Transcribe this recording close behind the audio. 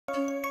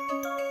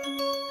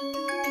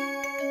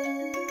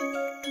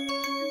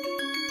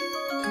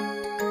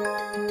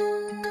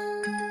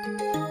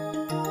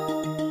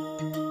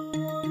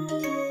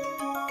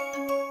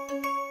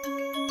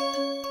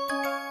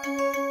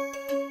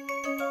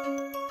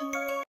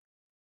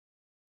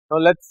Now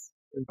let us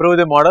improve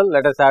the model.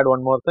 Let us add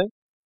one more thing.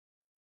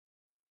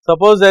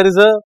 Suppose there is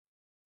a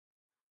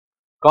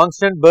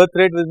constant birth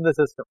rate within the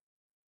system,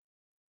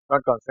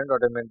 not constant,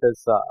 what I meant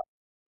is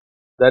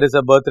there is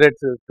a birth rate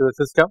to the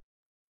system,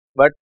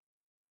 but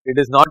it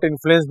is not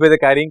influenced by the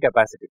carrying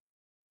capacity.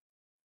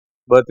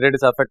 Birth rate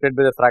is affected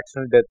by the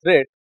fractional death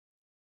rate,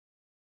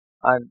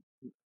 and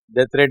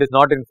death rate is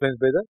not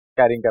influenced by the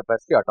carrying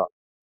capacity at all.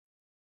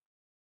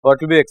 What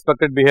will be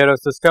expected behavior of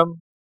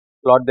system?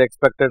 Plot the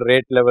expected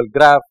rate level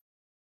graph,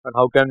 and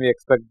how can we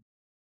expect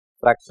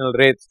fractional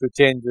rates to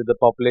change with the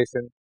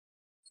population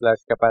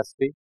 /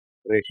 capacity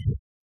ratio.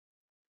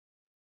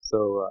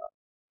 So,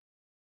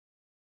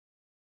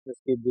 just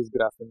keep this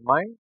graph in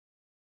mind,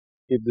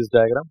 keep this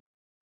diagram.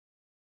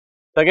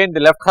 So, again the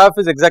left half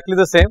is exactly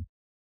the same,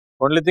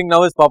 only thing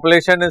now is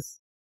population is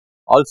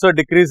also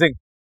decreasing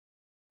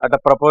at a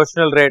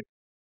proportional rate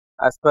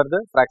as per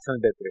the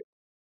fractional death rate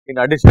in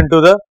addition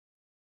to the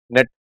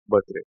net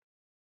birth rate.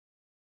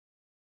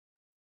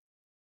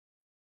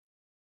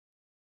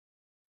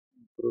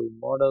 Improve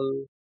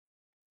model,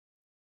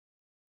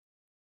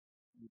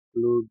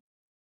 include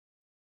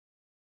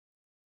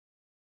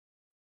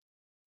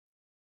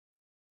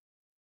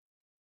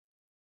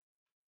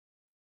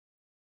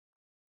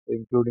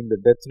including the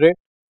death rate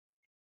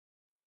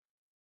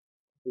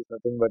is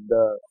nothing but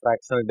the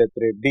fractional death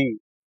rate D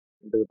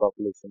into the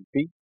population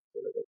P.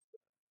 So, let us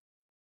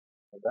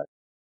do that.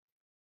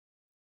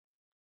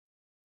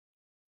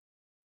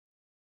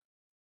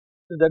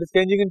 So, that is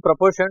changing in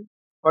proportion.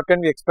 What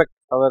can we expect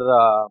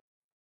our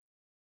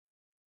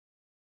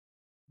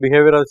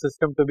behavioral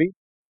system to be?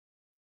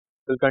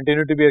 Will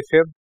continue to be a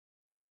shape.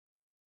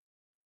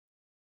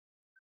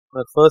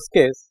 In the first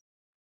case,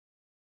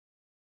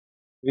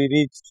 we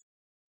reached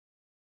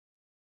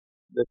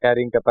the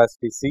carrying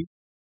capacity C.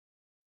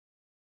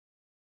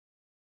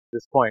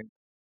 This point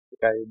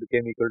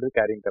became equal to the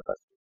carrying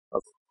capacity.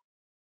 Okay,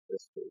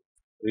 just to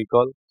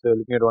recall. So, you are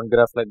looking at one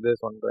graph like this,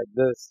 one like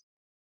this,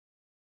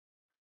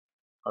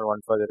 and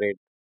one for the rate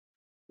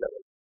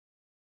level.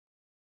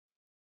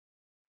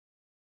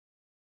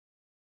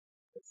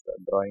 Let's start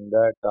drawing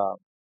that.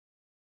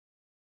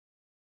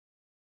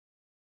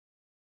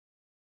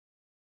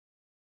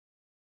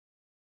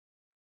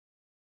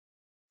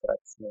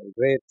 Fractional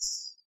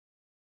rates.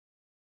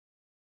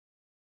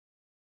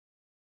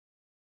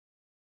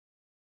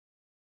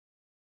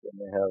 Then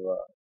we have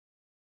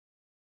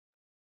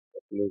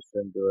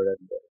population divided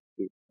by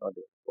speed, not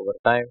over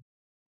time.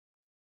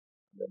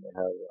 Then we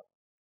have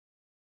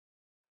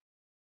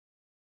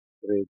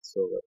rates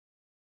over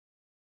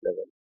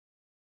level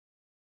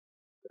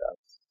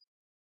graphs.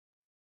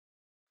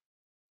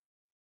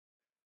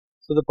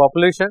 So, the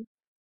population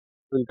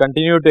will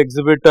continue to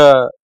exhibit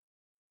a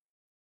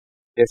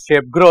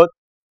S-shaped growth,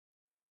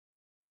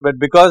 but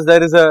because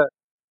there is a,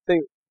 see,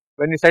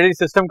 when you study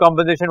system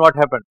compensation, what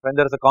happened? When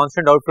there is a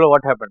constant outflow,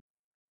 what happened?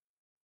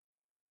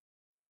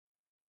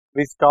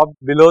 We stopped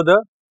below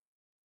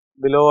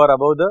or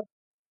above the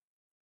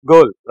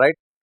goal, right?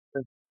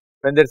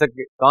 When there is a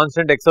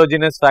constant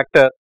exogenous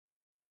factor,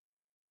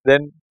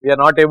 then we are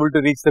not able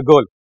to reach the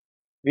goal.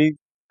 We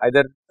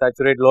either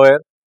saturate lower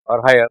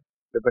or higher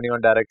depending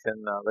on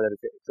direction, whether it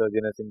is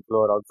exogenous inflow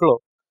or outflow.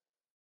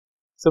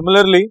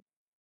 Similarly,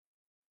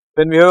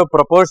 when we have a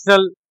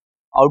proportional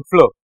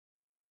outflow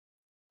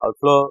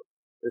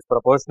is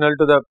proportional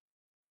to the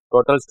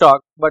total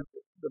stock, but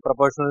the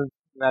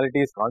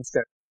proportionality is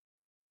constant.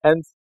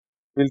 Hence,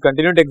 we will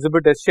continue to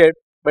exhibit S shape,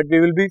 but we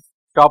will be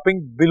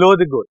stopping below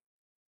the goal.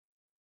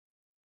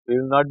 We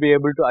will not be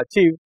able to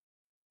achieve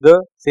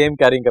the same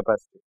carrying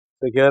capacity.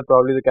 So, here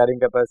probably the carrying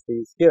capacity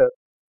is here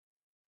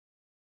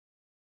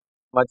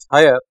much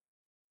higher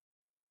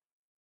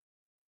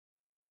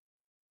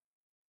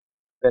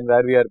than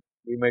where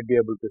we might be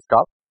able to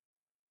stop.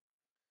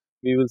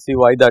 We will see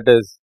why that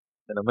is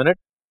in a minute.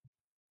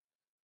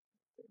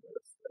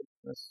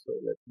 So,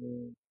 let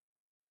me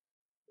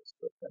just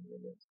for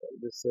convenience call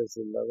this as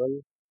a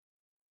level.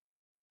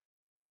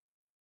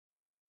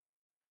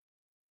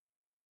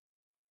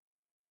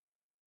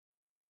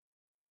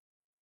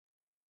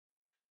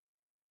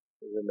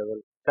 This is a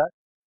level chart.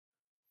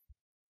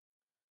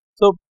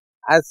 So,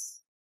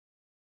 as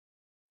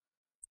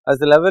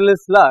the level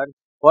is large,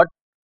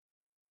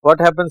 what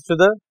happens to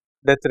the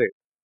death rate?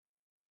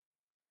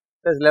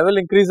 As level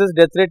increases,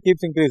 death rate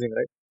keeps increasing,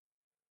 right?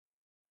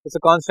 It's a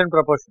constant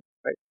proportion,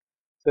 right?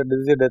 So, this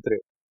is your death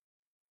rate.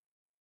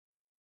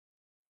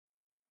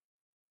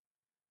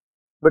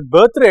 But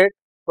birth rate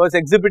was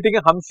exhibiting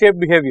a hump shaped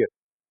behavior,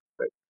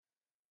 right?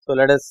 So,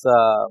 let us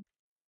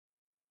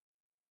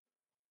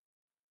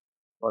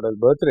model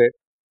birth rate.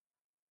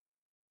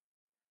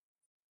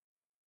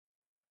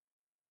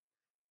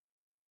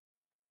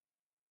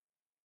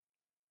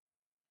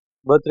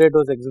 Birth rate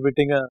was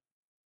exhibiting a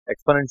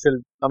exponential,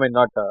 I mean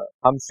not a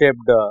hump shaped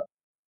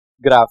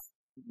graph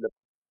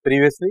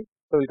previously.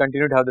 So, we will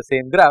continue to have the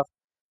same graph,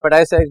 but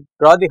as I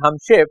draw the hump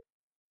shape,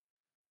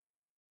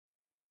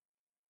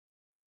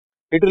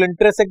 it will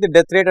intersect the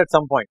death rate at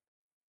some point,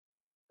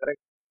 correct.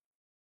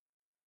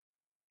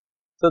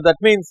 So, that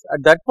means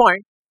at that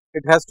point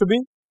it has to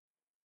be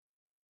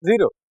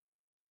 0,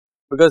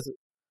 because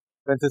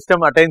when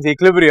system attains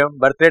equilibrium,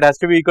 birth rate has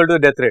to be equal to the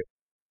death rate.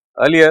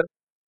 Earlier,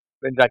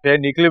 when it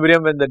attained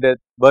equilibrium, when the net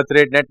birth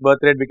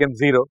rate became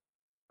 0,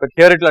 but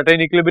here it will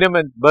attain equilibrium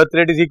when birth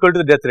rate is equal to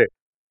the death rate,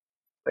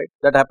 right.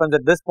 That happens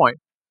at this point.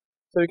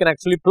 So, we can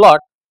actually plot,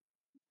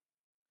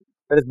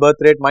 that is birth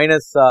rate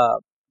minus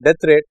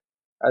death rate,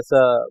 as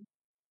a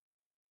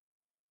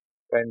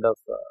kind of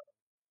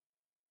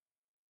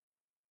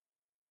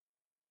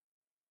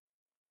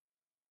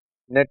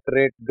net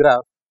rate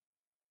graph.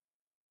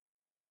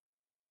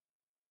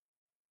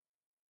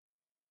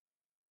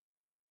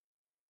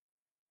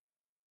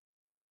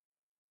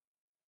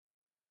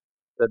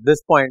 At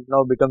this point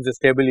now becomes a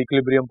stable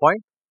equilibrium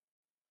point.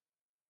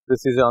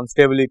 This is an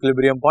unstable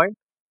equilibrium point,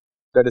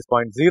 that is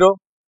point 0,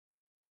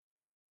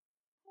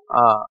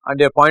 and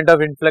your point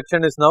of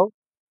inflection is now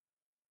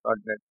not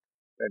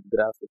net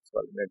graph, it is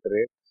called net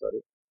rate,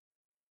 sorry.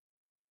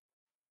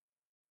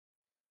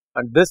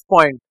 And this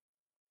point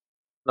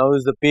now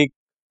is the peak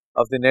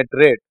of the net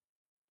rate,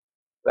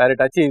 where it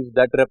achieves,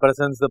 that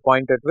represents the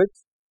point at which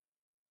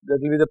that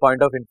will be the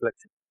point of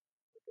inflection.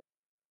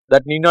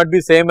 That need not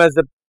be same as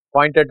the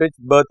point at which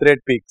birth rate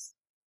peaks.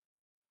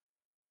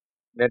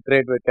 Net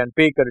rate can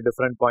peak at a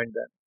different point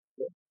than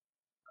the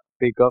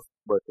peak of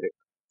birth rate.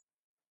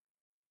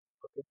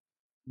 Okay.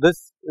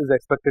 This is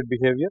expected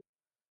behavior.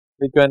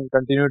 We can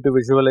continue to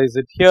visualize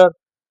it here.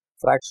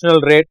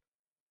 Fractional rate,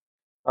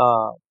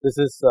 this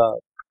is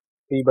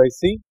P by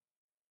C,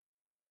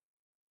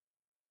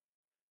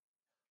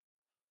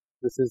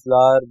 this is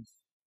large,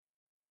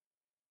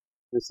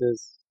 this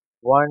is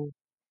 1.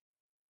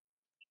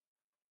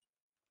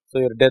 So,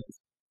 your depth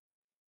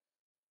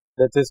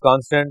is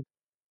constant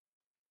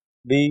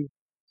D,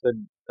 so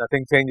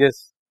nothing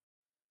changes.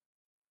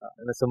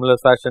 In a similar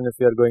fashion, if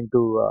you are going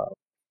to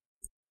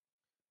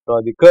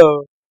draw the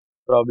curve,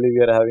 probably we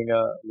are having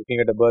looking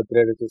at a birth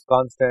rate which is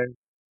constant,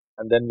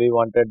 and then we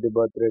wanted the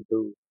birth rate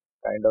to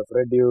kind of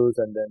reduce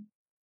and then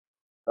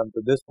come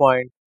to this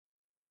point.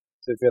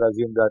 So, if you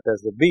assume that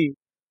as the B,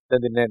 then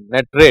the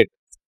net rate,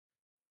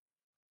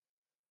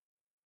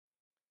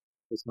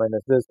 this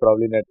minus this,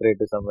 probably net rate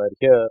is somewhere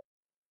here,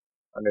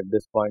 and at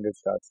this point it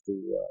starts to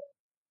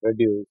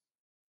reduce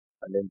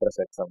and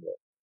intersect somewhere.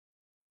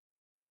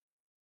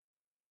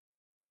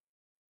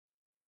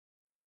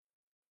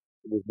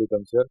 So, this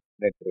becomes your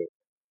net rate,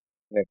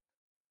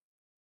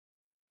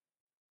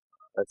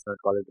 let's not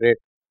call it rate,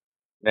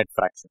 net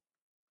fraction.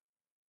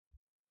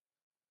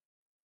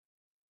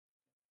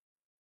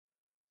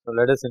 So,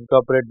 let us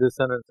incorporate this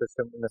in a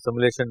system, in a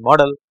simulation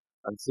model,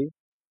 and see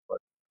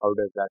how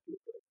does that look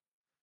like.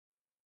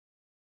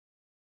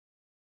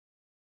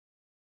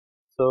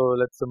 So,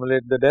 let us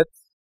simulate the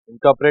deaths,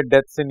 incorporate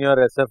deaths in your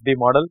SFD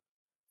model.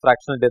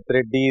 Fractional death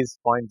rate D is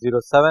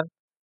 0.07,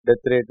 death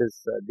rate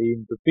is D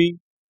into P.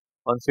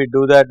 Once we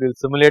do that, we will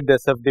simulate the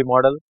SFD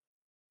model,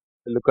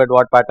 we'll look at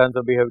what patterns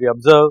of behavior we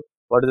observe,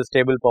 what is the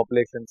stable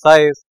population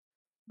size,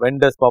 when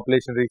does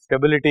population reach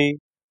stability,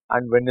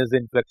 and when is the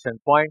inflection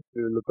point.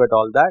 We will look at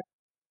all that.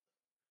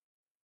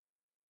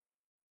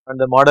 And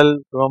the model,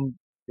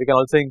 we can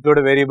also include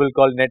a variable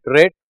called net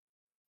rate,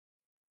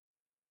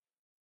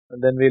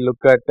 and then we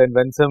look at, and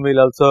Vensim will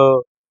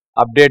also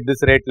update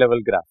this rate level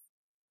graph.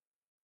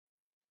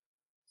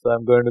 So, I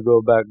am going to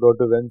go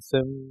to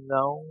Vensim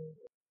now.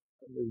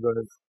 I am going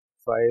to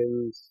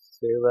file,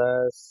 save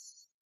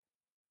as,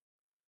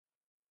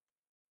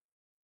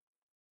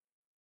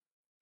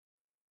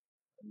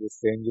 and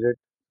just change it.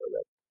 So,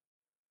 that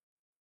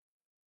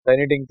I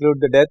need to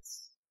include the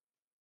deaths.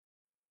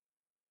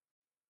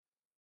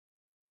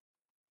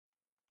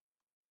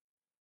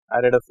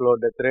 Added a flow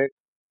death rate,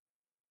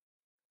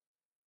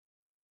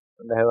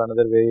 and I have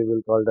another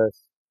variable called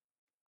as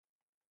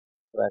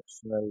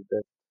fractional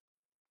death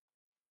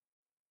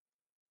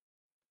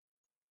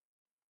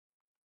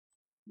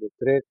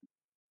rate,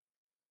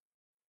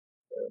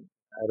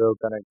 arrow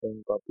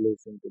connecting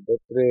population to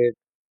death rate,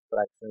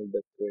 fractional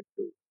death rate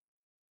to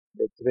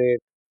death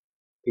rate,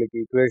 click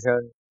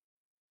equation,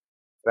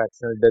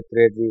 fractional death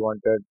rate we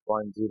wanted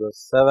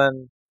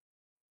 0.07,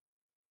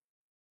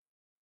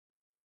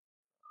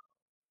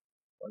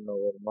 1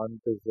 over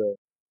month is the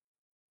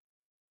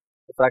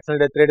fractional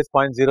death rate is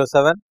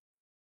 0.07,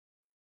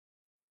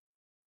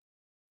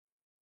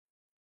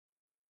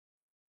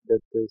 death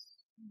is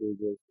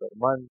days per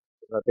month,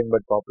 nothing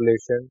but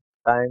population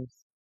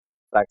times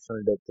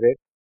fractional death rate.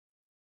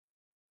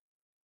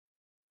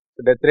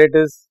 So, death rate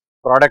is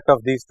product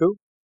of these two,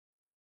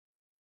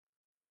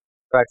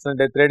 fractional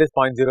death rate is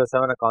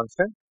 0.07, a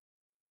constant,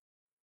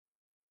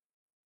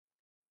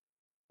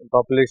 and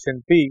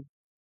population P,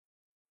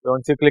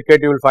 once you click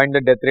it you will find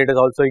the death rate is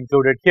also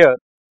included here.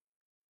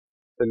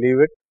 So, leave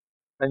it.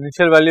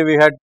 Initial value we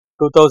had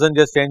 2000,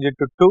 just change it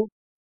to 2,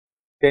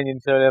 change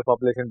initial value of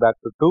population back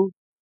to 2,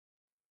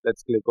 let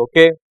us click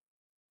OK,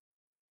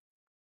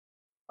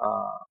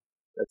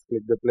 let us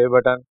click the play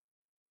button,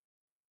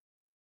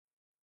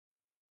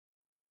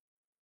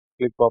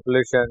 click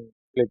population,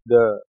 click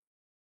the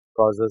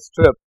causal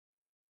strip,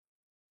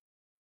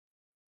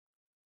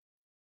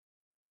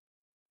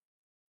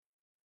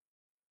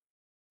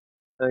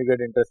 Now you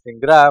get interesting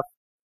graph.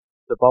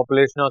 The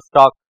population of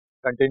stock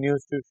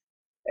continues to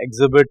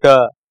exhibit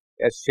a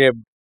S-shaped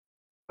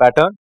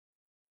pattern.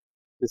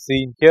 You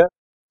see in here.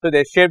 So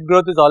the S-shaped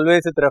growth is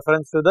always with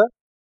reference to the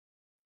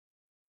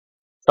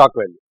stock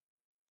value.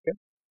 Okay.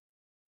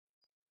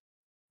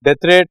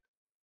 Death rate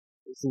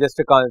is just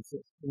a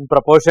constant in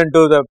proportion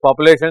to the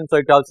population, so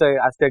it also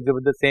has to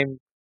exhibit the same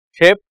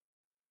shape.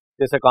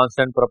 Just a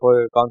constant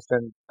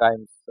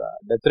times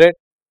death rate.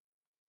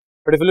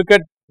 But if you look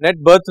at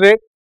net birth rate,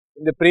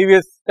 in the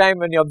previous time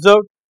when you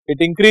observed, it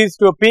increased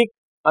to a peak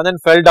and then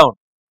fell down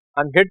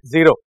and hit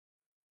 0.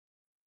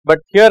 But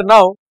here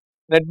now,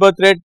 net birth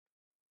rate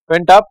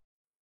went up,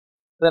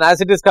 then as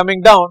it is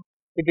coming down,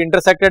 it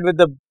intersected with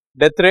the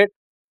death rate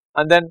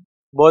and then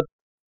both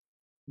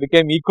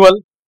became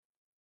equal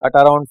at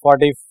around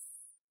 40,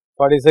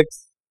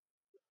 46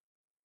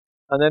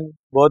 and then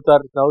both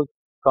are now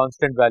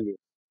constant values.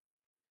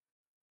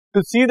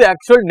 To see the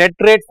actual net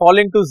rate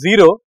falling to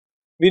 0,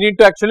 we need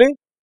to actually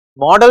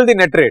model the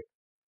net rate.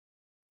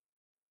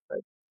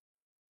 Right.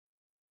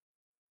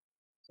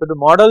 So, to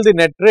model the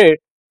net rate,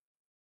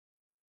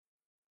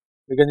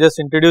 we can just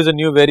introduce a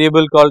new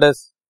variable called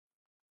as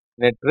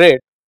net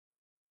rate,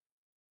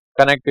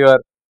 connect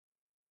your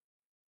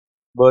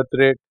birth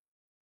rate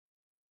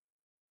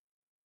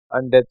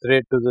and death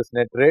rate to this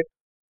net rate,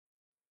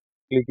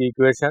 click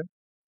equation,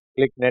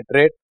 click net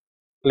rate,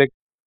 click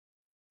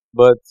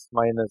births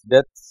minus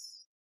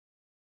deaths,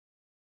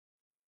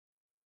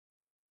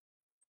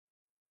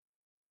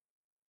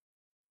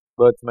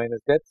 births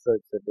minus deaths, so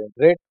it's a net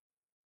rate.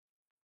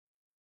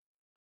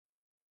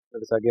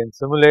 Let us again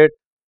simulate.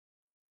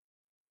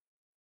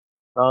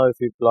 Now if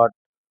we plot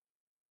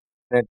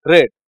net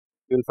rate,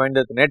 you will find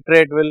that the net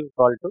rate will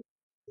fall to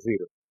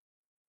 0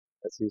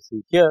 as you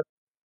see here,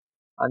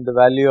 and the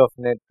value of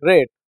net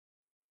rate.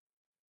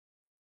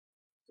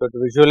 So to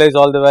visualize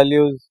all the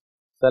values,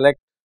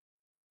 select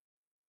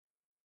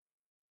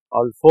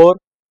all 4,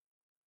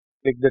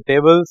 click the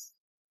tables,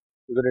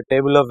 you get a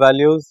table of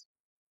values,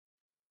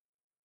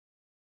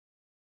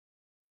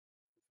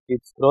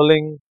 keep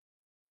scrolling.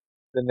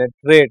 The net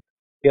rate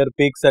here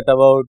peaks at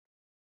about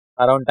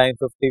around time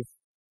 50.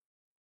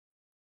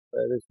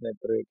 Where is net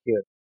rate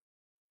here?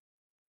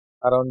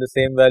 Around the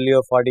same value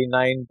of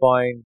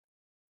 49.99.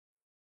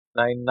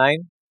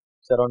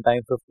 It's around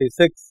time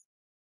 56.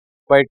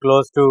 Quite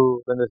close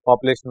to when the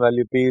population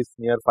value P is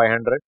near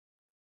 500.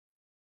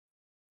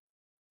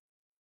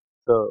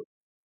 So,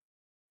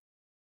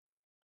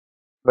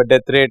 but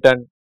death rate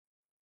and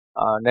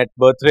net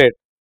birth rate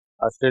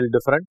are still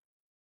different.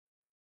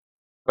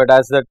 But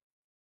as that,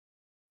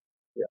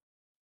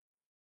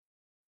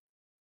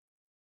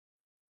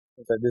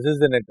 so this is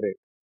the net rate.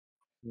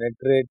 Net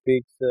rate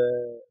peaks.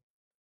 The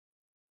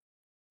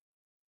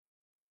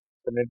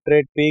net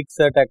rate peaks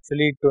at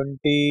actually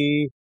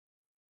 20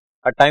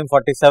 at time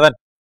 47. If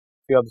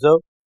you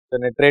observe, the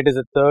net rate is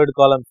the third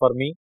column for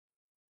me.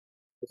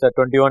 It's a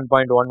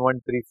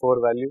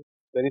 21.1134 value.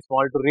 Very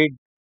small to read,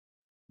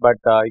 but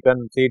you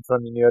can see it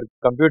from in your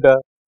computer.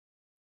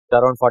 It's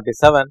around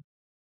 47.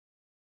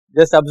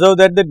 Just observe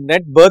that the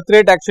net birth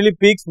rate actually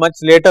peaks much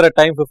later at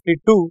time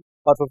 52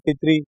 or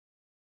 53.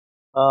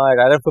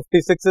 Rather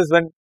 56 is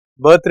when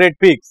birth rate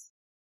peaks,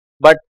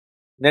 but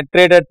net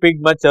rate had peaked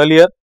much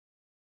earlier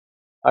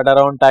at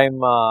around time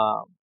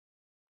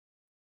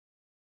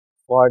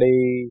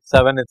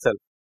 47 itself.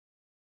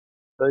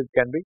 So it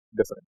can be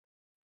different.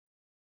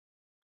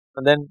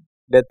 And then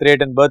death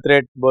rate and birth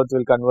rate both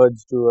will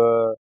converge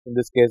to in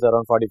this case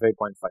around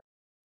 45.5.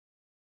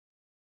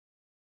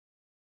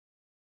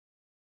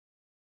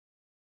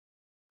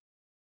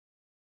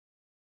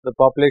 The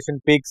population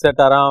peaks at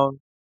around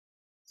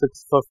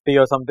 650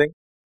 or something.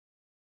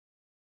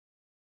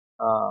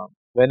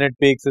 When it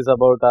peaks is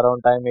about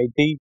around time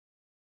 80.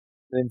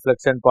 The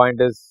inflection point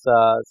is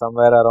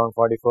somewhere around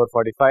 44,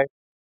 45,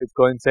 which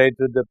coincides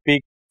with the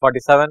peak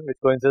 47, which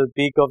coincides with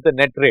the peak of the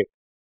net rate,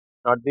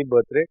 not the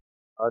birth rate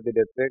or the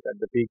death rate. At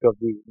the peak of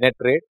the net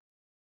rate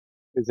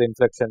is the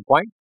inflection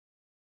point.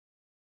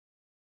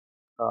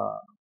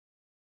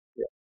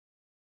 Yeah.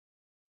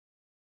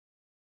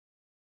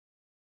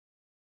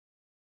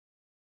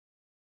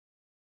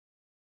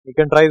 You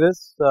can try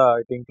this.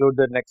 It includes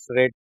the next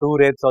rate, 2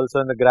 rates also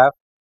in the graph,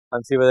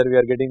 and see whether we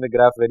are getting the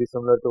graph very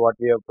similar to what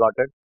we have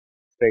plotted.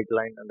 Straight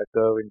line and the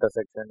curve,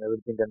 intersection,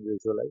 everything can be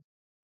visualized.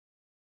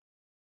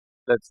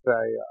 Let's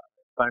try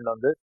expand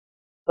on this.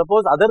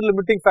 Suppose other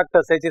limiting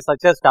factors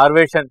such as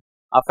starvation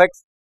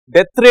affects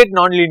death rate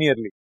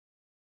non-linearly.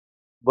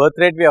 Birth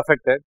rate we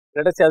affected.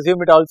 Let us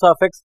assume it also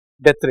affects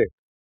death rate.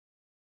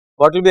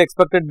 What will be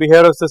expected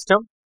behavior of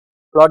system?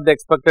 Plot the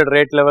expected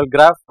rate level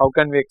graph. How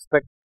can we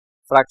expect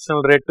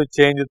fractional rate to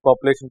change with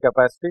population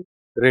capacity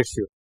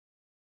ratio?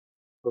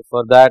 So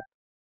for that,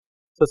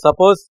 so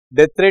suppose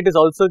death rate is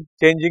also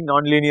changing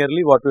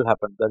non-linearly, what will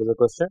happen? That is the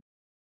question.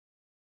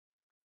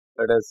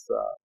 Let us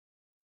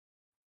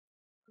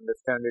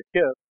understand it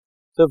here.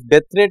 So if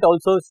death rate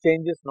also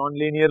changes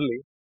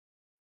non-linearly,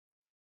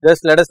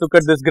 just let us look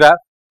at this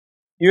graph.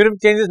 Even if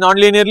it changes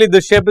non-linearly,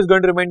 this shape is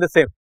going to remain the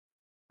same.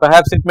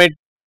 Perhaps it may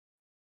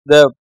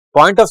the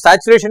point of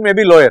saturation may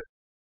be lower,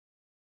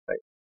 right.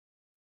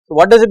 So,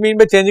 what does it mean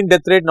by changing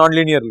death rate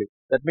non-linearly?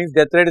 That means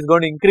death rate is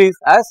going to increase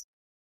as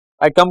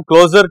I come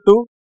closer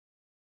to,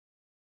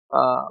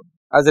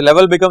 as the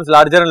level becomes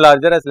larger and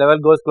larger, as level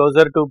goes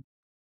closer to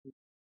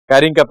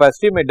carrying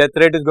capacity, my death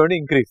rate is going to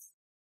increase,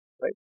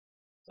 right.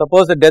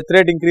 Suppose the death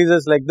rate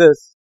increases like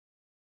this,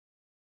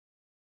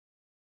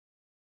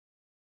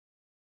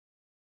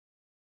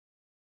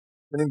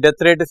 meaning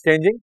death rate is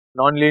changing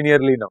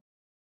non-linearly now,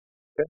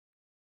 okay.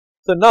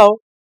 So, now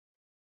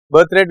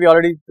birth rate we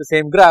already the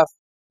same graph,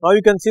 now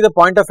you can see the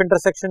point of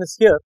intersection is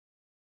here,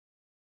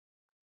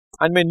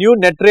 and my new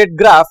net rate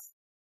graph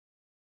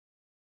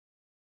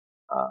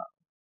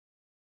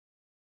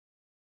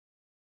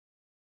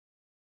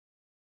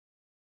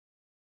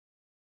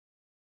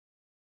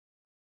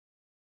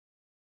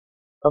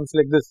comes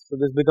like this. So,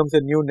 this becomes a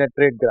new net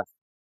rate graph.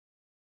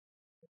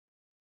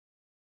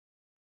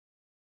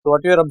 So,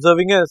 what you are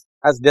observing is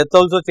as death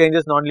also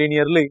changes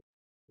non-linearly,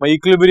 my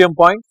equilibrium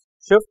point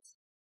shifts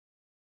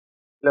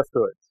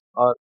leftwards,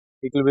 or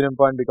equilibrium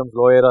point becomes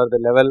lower, or the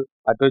level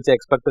at which I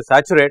expect to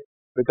saturate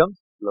becomes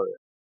lower.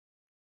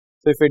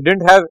 So, if we did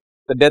not have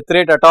the death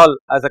rate at all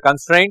as a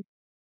constraint,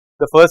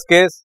 the first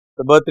case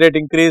the birth rate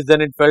increased,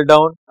 then it fell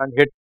down and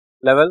hit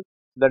level,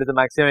 that is the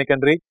maximum I can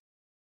reach.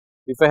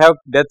 If I have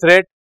death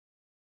rate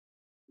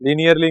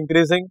linearly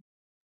increasing,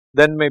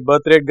 then my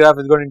birth rate graph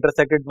is going to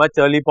intersect at much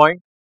early point,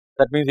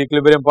 that means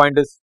equilibrium point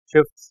is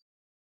shifts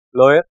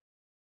lower,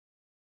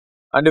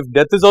 and if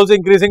death is also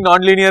increasing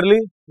non-linearly,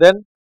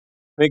 then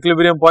my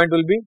equilibrium point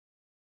will be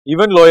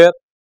even lower.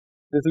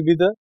 This will be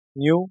the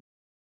new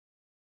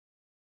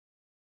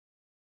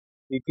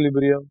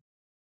equilibrium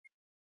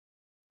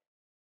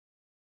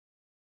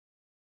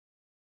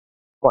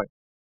point,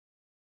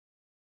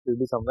 this will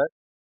be somewhere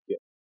here.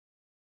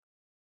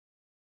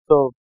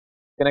 So,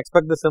 you can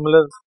expect the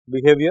similar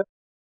behavior,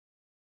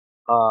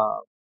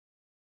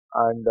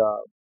 and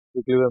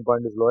equilibrium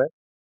point is lower.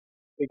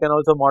 We can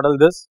also model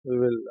this, we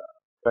will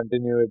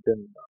continue it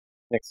in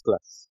next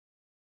class.